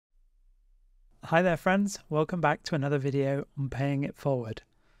Hi there friends, welcome back to another video on paying it forward.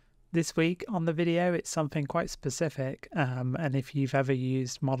 This week on the video it's something quite specific, and if you've ever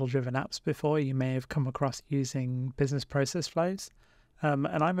used model-driven apps before you may have come across using business process flows. And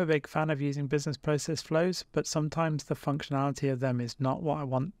I'm a big fan of using business process flows, but sometimes the functionality of them is not what I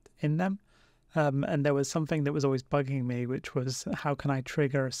want in them. And there was something that was always bugging me, which was how can I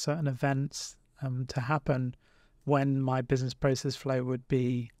trigger certain events to happen when my business process flow would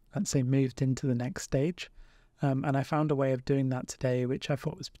be, let's say, moved into the next stage. And I found a way of doing that today, which I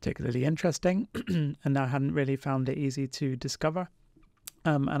thought was particularly interesting, and I hadn't really found it easy to discover.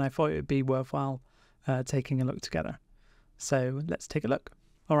 And I thought it would be worthwhile taking a look together. So let's take a look.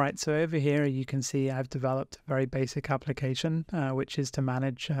 All right, so over here you can see I've developed a very basic application, which is to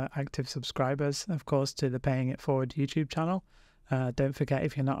manage active subscribers, of course, to the Paying It Forward YouTube channel. Don't forget,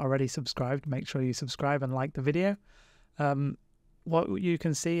 if you're not already subscribed, make sure you subscribe and like the video. What you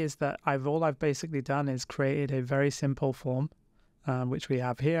can see is that all I've basically done is created a very simple form, which we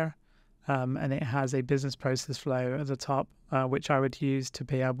have here, and it has a business process flow at the top, which I would use to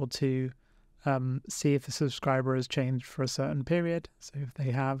be able to see if the subscriber has changed for a certain period. So if they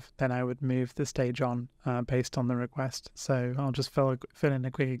have, then I would move the stage on based on the request. So I'll just fill in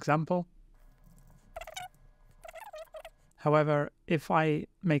a quick example. However, if I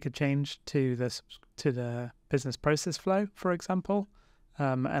make a change to the business process flow, for example,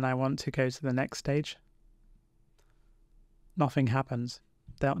 and I want to go to the next stage, nothing happens.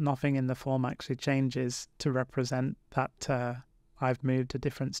 Nothing in the form actually changes to represent that I've moved a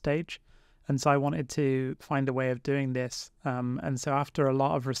different stage. And so I wanted to find a way of doing this. And so after a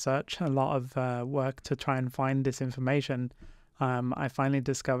lot of research, a lot of work to try and find this information, I finally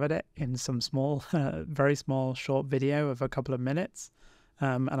discovered it in some small, very small short video of a couple of minutes.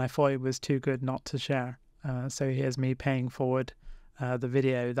 And I thought it was too good not to share. So here's me paying forward the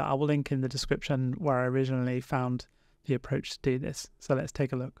video that I will link in the description where I originally found the approach to do this. So let's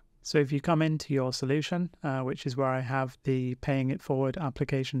take a look. So if you come into your solution, which is where I have the Paying It Forward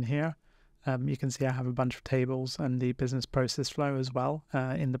application here, you can see I have a bunch of tables and the business process flow as well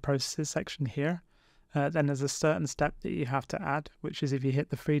in the processes section here. Then there's a certain step that you have to add, which is if you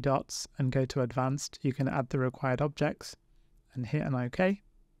hit the three dots and go to advanced, you can add the required objects and hit an OK.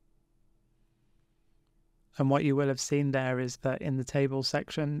 And what you will have seen there is that in the table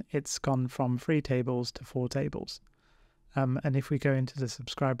section, it's gone from 3 tables to 4 tables. And if we go into the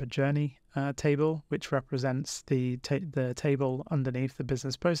subscriber journey table, which represents the table underneath the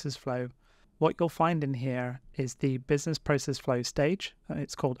business process flow, what you'll find in here is the business process flow stage.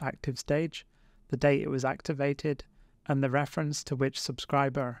 It's called active stage, the date it was activated, and the reference to which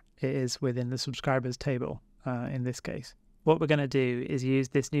subscriber it is within the subscribers table in this case. What we're going to do is use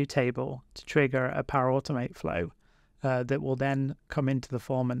this new table to trigger a Power Automate flow that will then come into the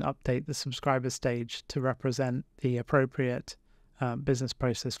form and update the subscriber stage to represent the appropriate business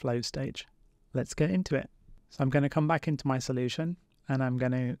process flow stage. Let's get into it. So I'm going to come back into my solution and I'm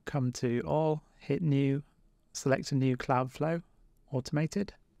going to come to All, hit New, select a new Cloud Flow,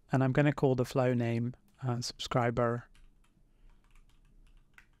 Automated, and I'm going to call the flow name Subscriber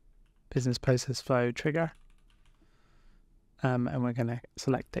Business Process Flow Trigger, and we're going to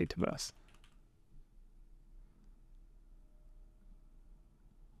select Dataverse.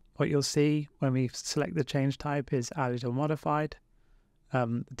 What you'll see when we select the change type is added or modified.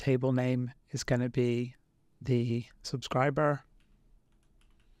 The table name is going to be the subscriber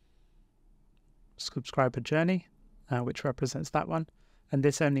journey, which represents that one. And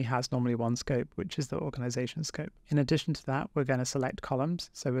this only has normally one scope, which is the organization scope. In addition to that, we're going to select columns.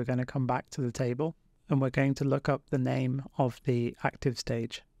 So we're going to come back to the table and we're going to look up the name of the active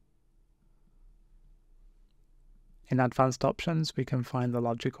stage. In advanced options, we can find the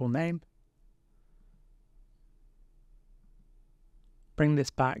logical name. Bring this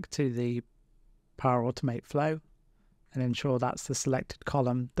back to the Power Automate flow and ensure that's the selected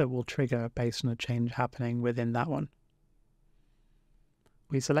column that will trigger based on a change happening within that one.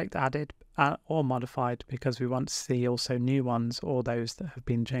 We select added or modified because we want to see also new ones or those that have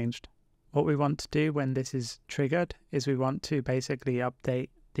been changed. What we want to do when this is triggered is we want to basically update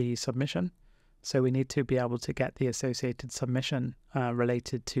the submission. So we need to be able to get the associated submission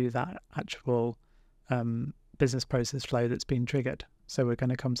related to that actual business process flow that's been triggered. So we're going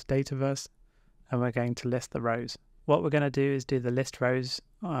to come to Dataverse and we're going to list the rows. What we're going to do is do the list rows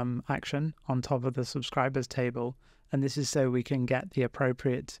action on top of the subscribers table. And this is so we can get the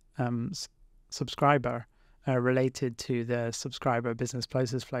appropriate subscriber related to the subscriber business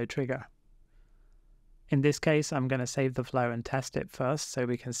process flow trigger. In this case, I'm going to save the flow and test it first so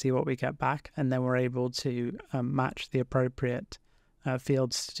we can see what we get back, and then we're able to match the appropriate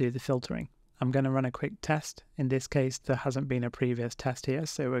fields to do the filtering. I'm going to run a quick test. In this case, there hasn't been a previous test here,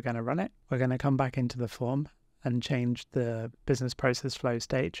 so we're going to run it. We're going to come back into the form and change the business process flow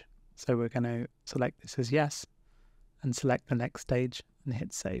stage. So we're going to select this as yes and select the next stage and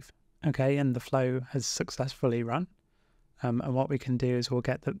hit save. Okay, and the flow has successfully run. And what we can do is we'll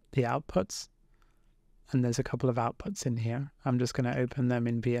get the outputs. And there's a couple of outputs in here. I'm just going to open them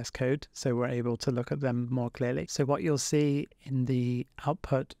in VS Code so we're able to look at them more clearly. So what you'll see in the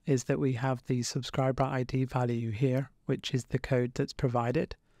output is that we have the subscriber ID value here, which is the code that's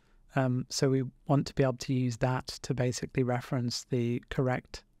provided. So we want to be able to use that to basically reference the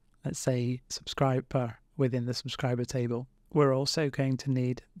correct, let's say, subscriber within the subscriber table. We're also going to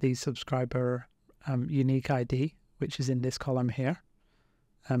need the subscriber unique ID, which is in this column here.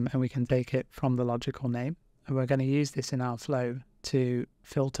 And we can take it from the logical name. And we're going to use this in our flow to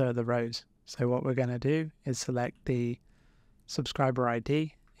filter the rows. So what we're going to do is select the subscriber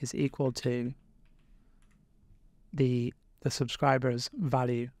ID is equal to the subscriber's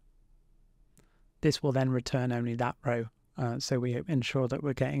value. This will then return only that row. So we ensure that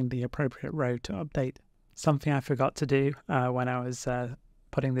we're getting the appropriate row to update. Something I forgot to do when I was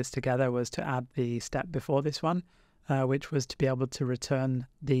putting this together was to add the step before this one. Which was to be able to return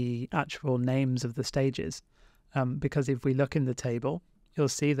the actual names of the stages. Because if we look in the table, you'll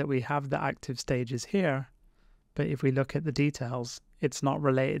see that we have the active stages here, but if we look at the details, it's not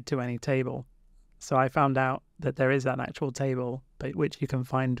related to any table. So I found out that there is an actual table, but which you can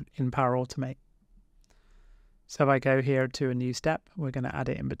find in Power Automate. So if I go here to a new step, we're going to add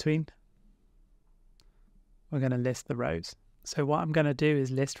it in between. We're going to list the rows. So what I'm going to do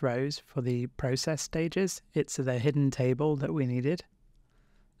is list rows for the process stages. It's the hidden table that we needed.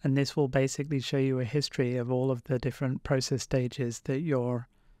 And this will basically show you a history of all of the different process stages that your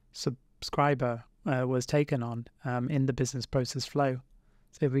subscriber was taken on in the business process flow.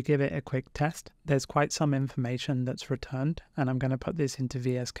 So if we give it a quick test, there's quite some information that's returned. And I'm going to put this into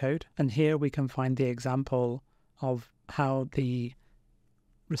VS Code. And here we can find the example of how the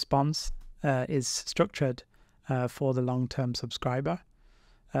response is structured for the long-term subscriber.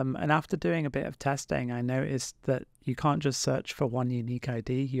 And after doing a bit of testing, I noticed that you can't just search for one unique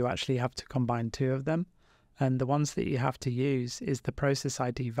ID. You actually have to combine two of them. And the ones that you have to use is the process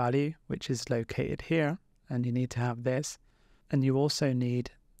ID value, which is located here. And you need to have this. And you also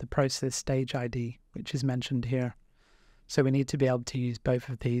need the process stage ID, which is mentioned here. So we need to be able to use both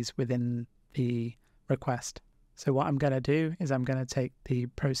of these within the request. So what I'm going to do is I'm going to take the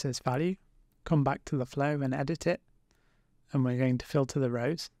process value, come back to the flow and edit it, and we're going to filter the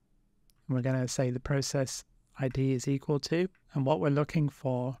rows, and we're going to say the process ID is equal to, and what we're looking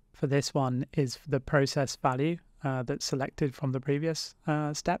for this one is the process value that's selected from the previous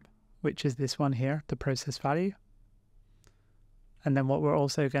step, which is this one here, the process value. And then what we're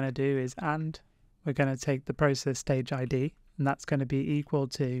also going to do is we're going to take the process stage ID, and that's going to be equal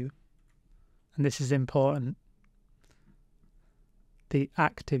to, and this is important, the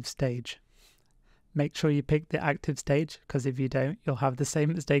active stage. Make sure you pick the active stage, because if you don't, you'll have the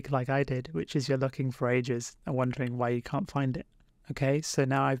same mistake like I did, which is you're looking for ages and wondering why you can't find it. Okay, so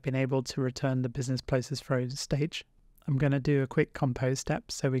now I've been able to return the business process flow stage. I'm going to do a quick compose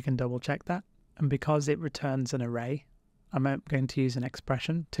step so we can double check that. And because it returns an array, I'm going to use an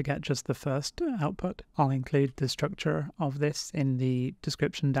expression to get just the first output. I'll include the structure of this in the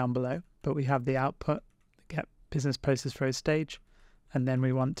description down below, but we have the output, get business process flow stage, and then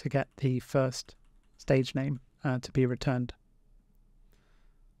we want to get the first stage name to be returned.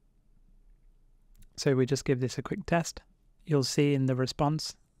 So we just give this a quick test. You'll see in the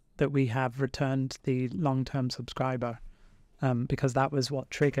response that we have returned the long-term subscriber because that was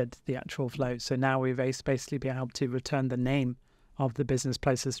what triggered the actual flow. So now we've basically been able to return the name of the business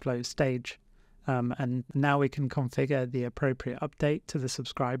process flow stage. And now we can configure the appropriate update to the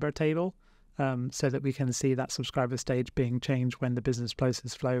subscriber table so that we can see that subscriber stage being changed when the business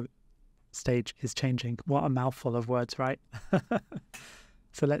process flow stage is changing. What a mouthful of words, right?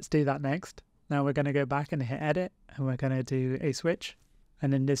 So let's do that next. Now we're going to go back and hit edit, and we're going to do a switch.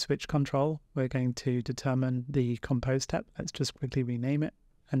 And in this switch control, we're going to determine the compose step. Let's just quickly rename it.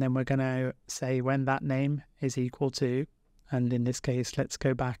 And then we're going to say when that name is equal to, and in this case, let's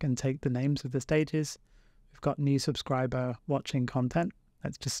go back and take the names of the stages. We've got new subscriber watching content.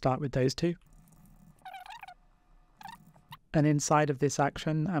 Let's just start with those two. And inside of this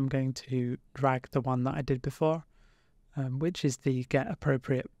action, I'm going to drag the one that I did before, which is the get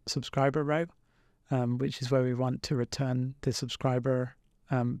appropriate subscriber row, which is where we want to return the subscriber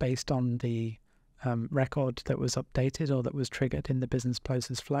based on the record that was updated or that was triggered in the business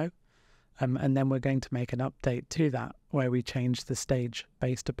process flow. And then we're going to make an update to that where we change the stage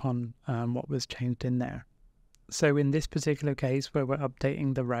based upon what was changed in there. So in this particular case where we're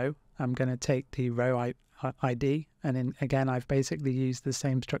updating the row, I'm going to take the row ID, and again I've basically used the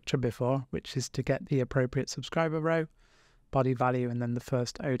same structure before, which is to get the appropriate subscriber row, body value, and then the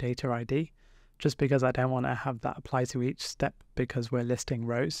first OData ID, just because I don't want to have that apply to each step because we're listing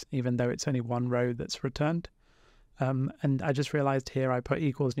rows, even though it's only one row that's returned. And I just realized here I put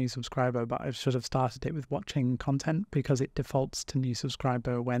equals new subscriber, but I should have started it with watching content because it defaults to new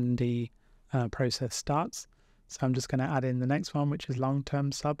subscriber when the process starts. So I'm just going to add in the next one, which is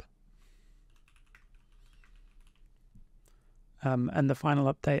long-term sub. And the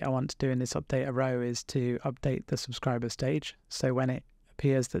final update I want to do in this update a row is to update the subscriber stage. So when it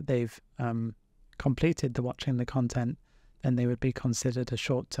appears that they've completed the watching the content, then they would be considered a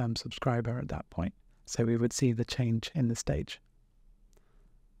short-term subscriber at that point. So we would see the change in the stage.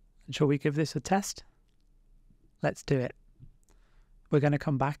 And shall we give this a test? Let's do it. We're going to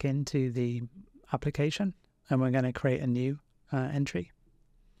come back into the application and we're going to create a new entry.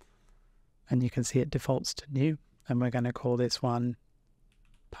 And you can see it defaults to new. And we're going to call this one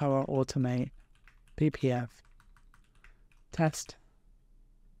Power Automate PPF Test.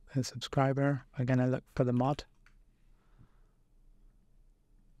 The subscriber, we're going to look for the mod.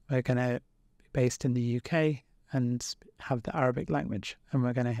 We're going to be based in the UK and have the Arabic language, and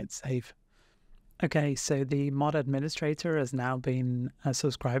we're going to hit save. Okay, so the mod administrator has now been a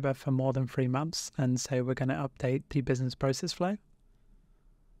subscriber for more than 3 months, and so we're going to update the business process flow.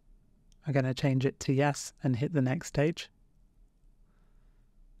 I'm going to change it to yes and hit the next stage.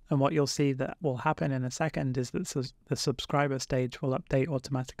 And what you'll see that will happen in a second is that the subscriber stage will update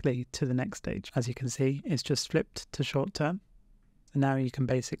automatically to the next stage. As you can see, it's just flipped to short term. And now you can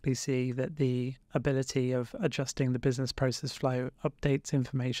basically see that the ability of adjusting the business process flow updates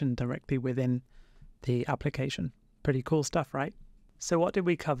information directly within the application. Pretty cool stuff, right? So what did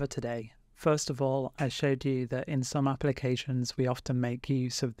we cover today? First of all, I showed you that in some applications, we often make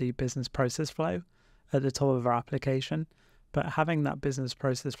use of the business process flow at the top of our application, but having that business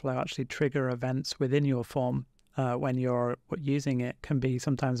process flow actually trigger events within your form when you're using it can be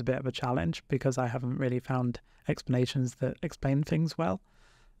sometimes a bit of a challenge because I haven't really found explanations that explain things well.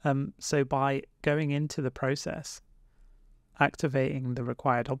 So by going into the process, activating the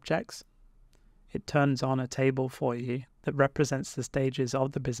required objects, it turns on a table for you that represents the stages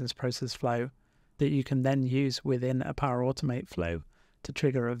of the business process flow that you can then use within a Power Automate flow to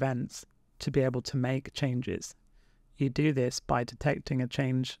trigger events to be able to make changes. You do this by detecting a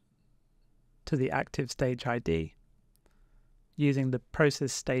change to the active stage ID, using the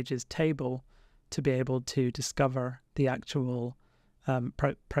process stages table to be able to discover the actual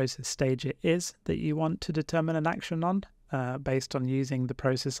process stage it is that you want to determine an action on based on using the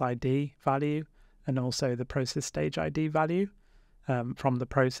process ID value and also the process stage ID value from the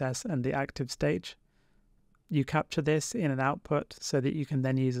process and the active stage. You capture this in an output so that you can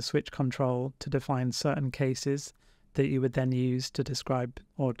then use a switch control to define certain cases that you would then use to describe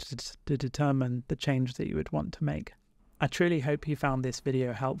or to determine the change that you would want to make. I truly hope you found this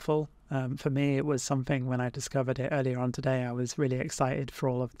video helpful. For me, it was something when I discovered it earlier on today, I was really excited for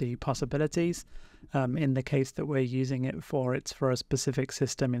all of the possibilities. In the case that we're using it for, it's for a specific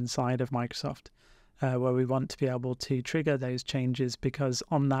system inside of Microsoft where we want to be able to trigger those changes because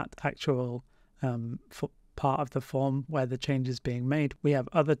on that actual part of the form where the change is being made, we have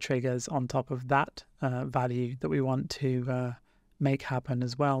other triggers on top of that value that we want to make happen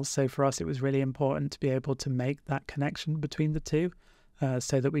as well. So for us, it was really important to be able to make that connection between the two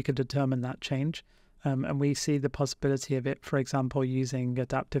so that we could determine that change. And we see the possibility of it, for example, using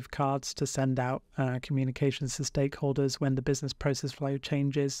adaptive cards to send out communications to stakeholders when the business process flow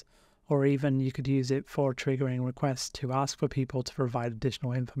changes, or even you could use it for triggering requests to ask for people to provide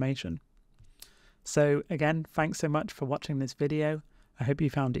additional information. So again, thanks so much for watching this video. I hope you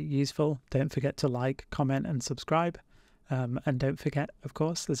found it useful. Don't forget to like, comment and subscribe. And don't forget, of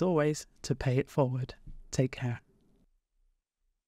course, as always, to pay it forward. Take care.